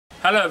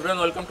Hello everyone,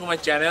 welcome to my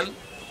channel.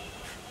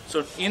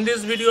 So in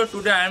this video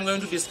today I am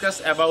going to discuss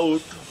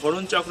about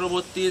Varun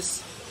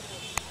Chakravarthy's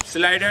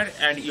slider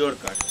and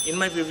Yorker. In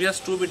my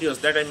previous two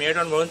videos that I made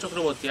on Varun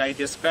Chakravarthy, I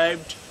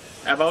described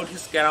about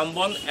his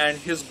carambol and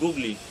his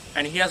googly,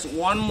 and he has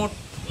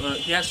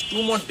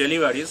two more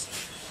deliveries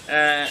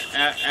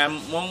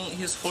among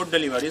his 4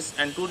 deliveries,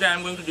 and today I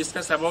am going to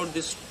discuss about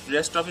this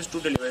rest of his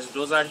 2 deliveries.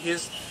 Those are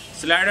his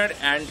slider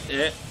and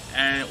a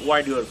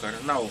wide Yorker.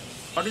 Now,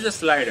 what is a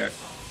slider?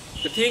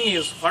 The thing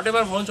is,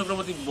 whatever Varun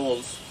Chakravarthy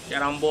bowls,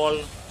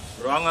 carambol,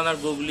 wrong on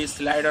googly,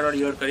 slider or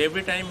Yorker,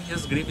 every time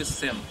his grip is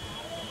same.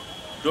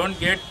 Don't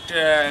get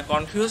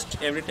confused.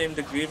 Every time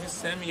the grip is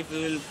same. If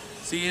you will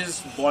see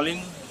his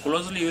bowling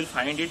closely, you will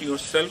find it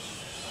yourself.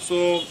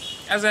 So,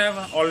 as I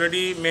have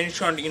already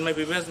mentioned in my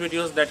previous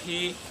videos, that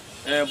he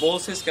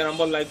bowls his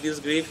carambol like this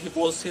grip, he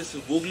bowls his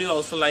googly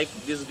also like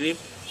this grip.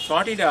 So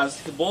what he does,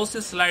 he bowls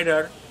his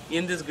slider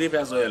in this grip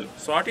as well.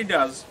 So what he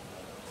does,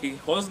 he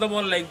holds the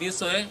ball like this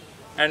way,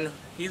 and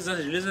he just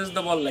releases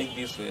the ball like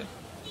this way,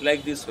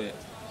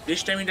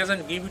 This time he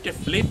doesn't give it a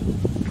flip,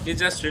 he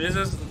just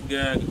releases,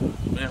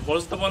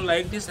 holds the ball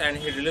like this, and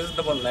he releases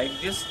the ball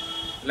like this.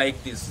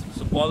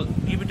 So ball,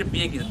 give it a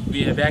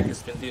back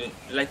spin,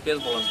 like pace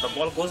balls. The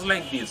ball goes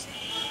like this.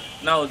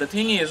 Now the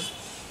thing is,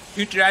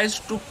 he tries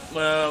to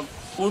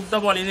put the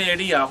ball in an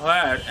area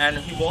where, and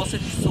he balls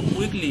it so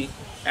quickly,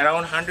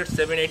 around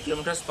 107-8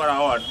 km per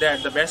hour,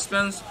 that the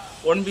batsmen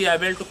won't be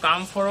able to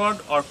come forward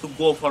or to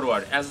go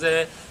forward. As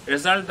a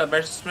result, the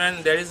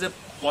batsman, there is a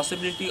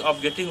possibility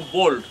of getting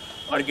bowled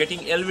or getting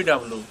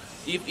LBW.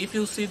 If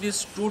you see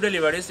these 2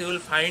 deliveries, you will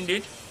find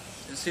it.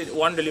 See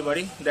one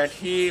delivery that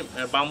he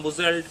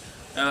bamboozled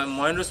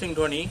Mahendra Singh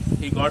Dhoni.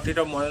 He got rid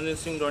of Mahendra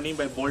Singh Dhoni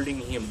by bowling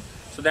him.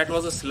 So that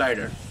was a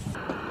slider.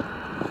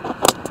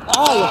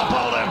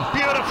 Oh,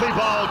 beautifully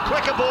bowled,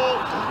 quicker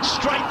ball,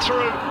 straight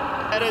through.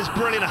 It is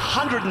brilliant,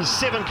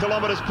 107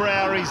 kilometres per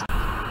hour. You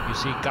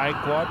see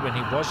Gaikwad, when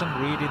he wasn't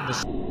reading the...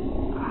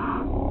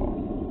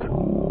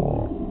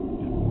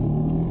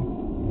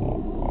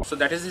 So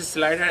that is his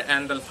slider,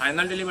 and the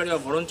final delivery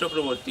of Varun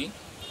Chakravarthy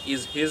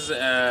is his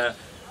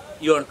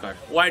Yorker,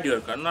 wide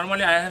Yorker.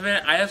 Normally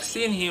I have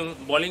seen him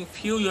bowling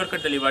few Yorker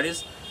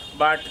deliveries,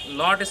 but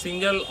not a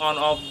single one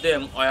of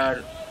them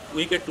are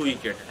wicket to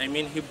wicket. I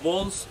mean, he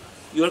bowls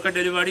Yorker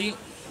delivery,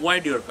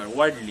 wide Yorker,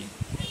 widely.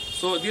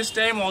 So this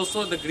time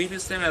also the grip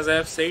is same, as I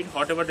have said.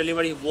 Whatever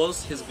delivery he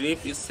bowls, his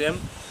grip is same.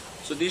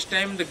 So this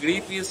time the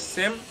grip is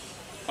same.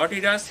 What he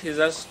does, he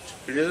just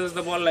releases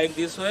the ball like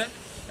this way,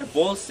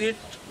 bowls it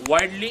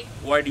widely,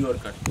 wide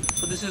Yorker.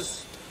 So this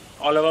is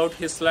all about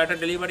his slider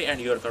delivery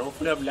and Yorker.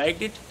 Hopefully you have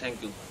liked it.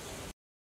 Thank you.